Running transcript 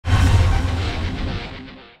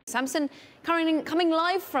Samson, coming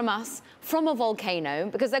live from us from a volcano,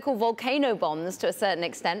 because they're called volcano bonds to a certain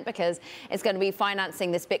extent, because it's going to be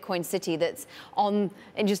financing this Bitcoin city that's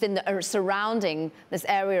surrounding this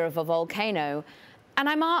area of a volcano. And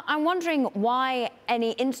I'm wondering why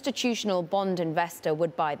any institutional bond investor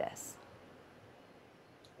would buy this.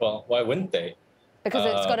 Well, why wouldn't they? Because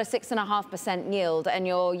it's got a 6.5% yield, and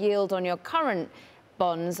your yield on your current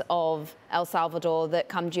bonds of El Salvador that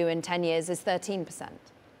come due in 10 years is 13%.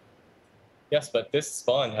 Yes, but this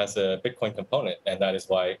bond has a Bitcoin component, and that is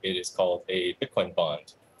why it is called a Bitcoin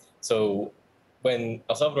bond. So when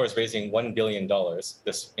El Salvador is raising $1 billion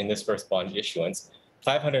in this first bond issuance,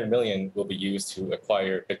 500 million will be used to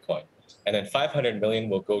acquire Bitcoin. And then 500 million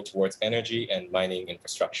will go towards energy and mining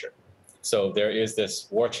infrastructure. So there is this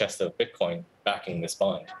war chest of Bitcoin backing this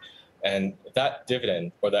bond. And that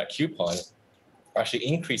dividend or that coupon actually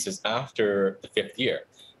increases after the 5th year.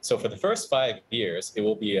 So for the first 5 years, it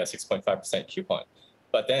will be a 6.5% coupon.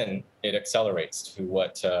 But then it accelerates to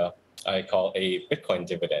what I call a Bitcoin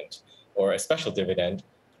dividend, or a special dividend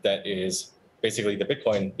that is basically the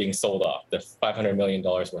Bitcoin being sold off, the $500 million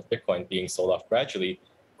worth of Bitcoin being sold off gradually,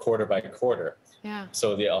 quarter by quarter. Yeah.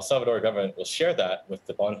 So the El Salvador government will share that with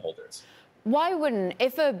the bondholders. Why wouldn't,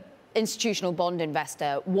 if a institutional bond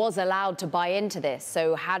investor was allowed to buy into this,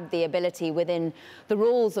 so had the ability within the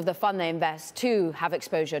rules of the fund they invest to have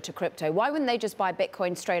exposure to crypto, why wouldn't they just buy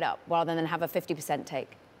Bitcoin straight up rather than have a 50%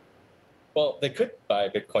 take? Well, they could buy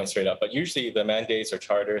Bitcoin straight up, but usually the mandates or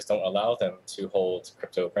charters don't allow them to hold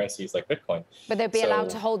cryptocurrencies like Bitcoin. But they'd be allowed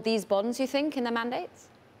to hold these bonds, you think, in the mandates?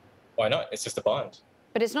 Why not? It's just a bond.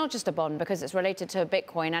 But it's not just a bond, because it's related to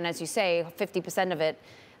Bitcoin, and as you say, 50% of it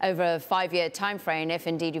over a 5-year time frame, if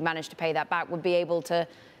indeed you manage to pay that back, would be able to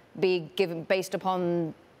be given based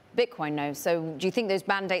upon Bitcoin now. So do you think those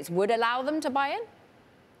mandates would allow them to buy in?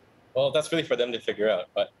 Well, that's really for them to figure out.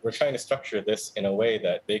 But we're trying to structure this in a way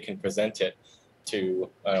that they can present it to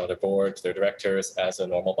their boards, their directors as a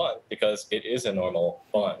normal bond, because it is a normal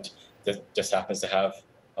bond that just happens to have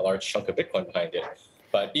a large chunk of Bitcoin behind it.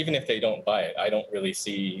 But even if they don't buy it, I don't really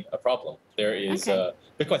see a problem. There is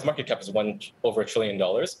Bitcoin's market cap is over $1 trillion.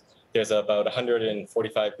 There's about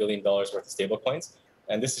 $145 billion worth of stablecoins,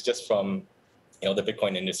 and this is just from the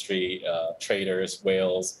Bitcoin industry, traders,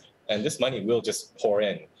 whales, and this money will just pour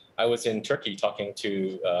in. I was in Turkey talking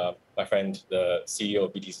to my friend, the CEO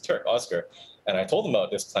of B2T Turk, Oscar, and I told him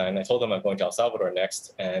about this plan. I told him I'm going to El Salvador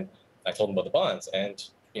next, and I told him about the bonds. And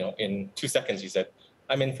in 2 seconds, he said,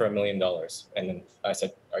 "I'm in for $1 million." And then I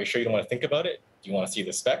said, "Are you sure you don't want to think about it? Do you want to see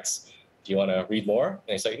the specs? Do you want to read more?"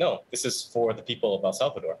 And he's like, "No, this is for the people of El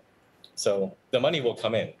Salvador." So the money will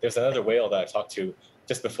come in. There's another whale that I talked to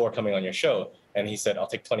just before coming on your show, and he said, "I'll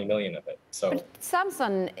take 20 million of it." So, but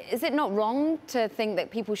Samson, is it not wrong to think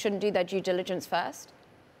that people shouldn't do their due diligence first?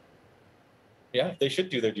 Yeah, they should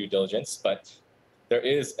do their due diligence, but there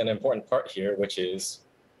is an important part here, which is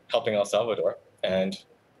helping El Salvador and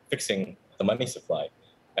fixing the money supply.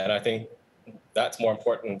 And I think that's more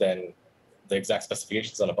important than the exact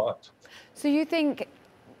specifications on a bond. So you think,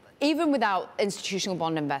 even without institutional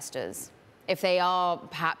bond investors, if they are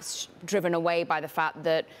perhaps driven away by the fact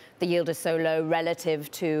that the yield is so low relative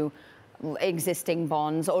to existing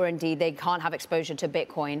bonds, or indeed they can't have exposure to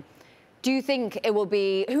Bitcoin, do you think it will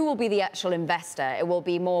be, who will be the actual investor? It will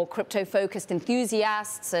be more crypto-focused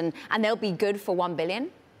enthusiasts, and they'll be good for 1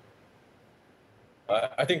 billion?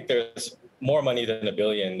 I think there's more money than $1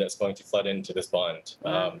 billion that's going to flood into this bond.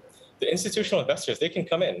 Wow. The institutional investors, they can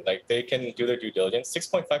come in, they can do their due diligence.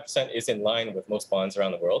 6.5% is in line with most bonds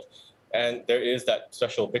around the world. And there is that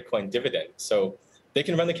special Bitcoin dividend. So they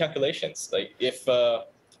can run the calculations. Like if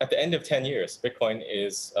at the end of 10 years, Bitcoin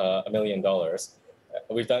is $1 million,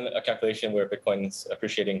 we've done a calculation where Bitcoin's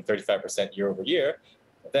appreciating 35% year over year,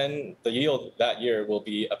 then the yield that year will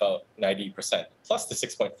be about 90% plus the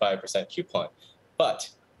 6.5% coupon. But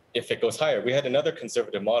if it goes higher, we had another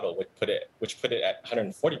conservative model which put it at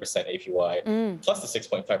 140% APY plus the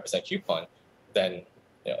 6.5% coupon. Then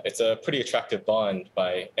it's a pretty attractive bond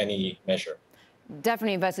by any measure.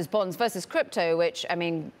 Definitely versus bonds versus crypto, which, I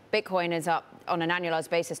mean, Bitcoin is up on an annualized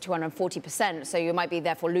basis 240%. So you might be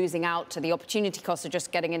therefore losing out to the opportunity cost of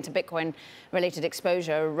just getting into Bitcoin-related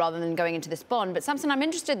exposure rather than going into this bond. But Samson, I'm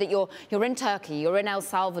interested that you're in Turkey, you're in El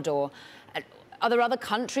Salvador. Are there other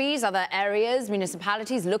countries, other areas,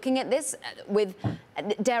 municipalities looking at this with,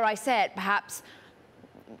 dare I say it, perhaps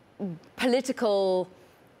political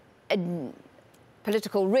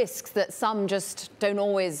risks that some just don't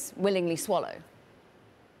always willingly swallow?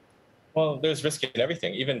 Well, there's risk in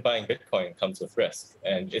everything. Even buying Bitcoin comes with risk.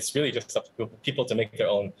 And it's really just up to people to make their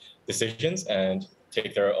own decisions. And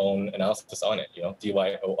take their own analysis on it,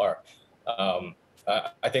 DYOR.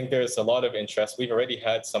 I think there's a lot of interest. We've already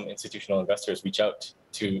had some institutional investors reach out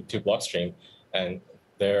to Blockstream, and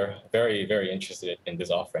they're very, very interested in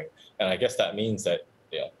this offering. And I guess that means that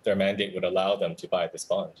their mandate would allow them to buy this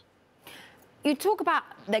bond. You talk about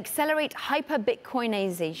accelerate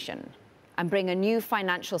hyper-Bitcoinization and bring a new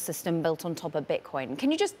financial system built on top of Bitcoin.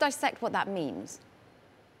 Can you just dissect what that means?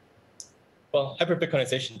 Well,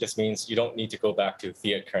 hyper-Bitcoinization just means you don't need to go back to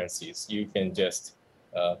fiat currencies. You can just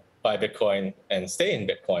buy Bitcoin and stay in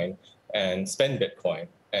Bitcoin and spend Bitcoin.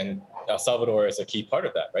 And El Salvador is a key part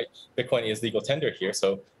of that, right? Bitcoin is legal tender here,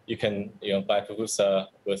 so you can buy Pupusa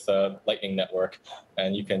with a Lightning Network,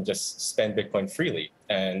 and you can just spend Bitcoin freely.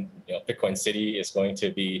 And Bitcoin City is going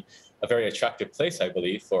to be a very attractive place, I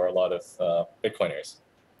believe, for a lot of Bitcoiners.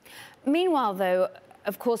 Meanwhile, though,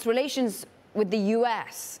 of course, relations with the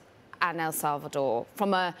US and El Salvador,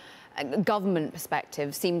 from a government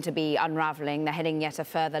perspective, seem to be unraveling. They're hitting yet a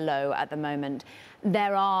further low at the moment.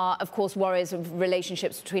 There are, of course, worries of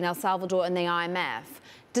relationships between El Salvador and the IMF.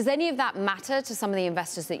 Does any of that matter to some of the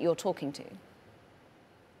investors that you're talking to?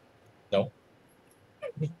 No.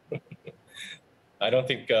 I don't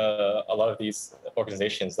think a lot of these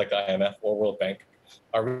organizations like the IMF or World Bank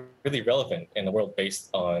are really relevant in a world based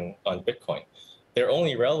on Bitcoin. They're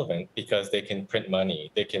only relevant because they can print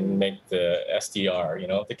money, they can make the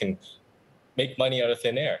SDR, they can make money out of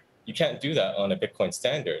thin air. You can't do that on a Bitcoin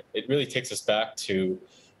standard. It really takes us back to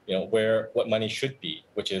what money should be,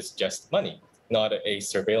 which is just money, not a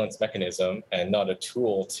surveillance mechanism and not a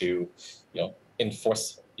tool to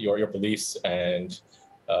enforce your beliefs and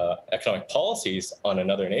economic policies on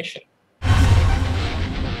another nation.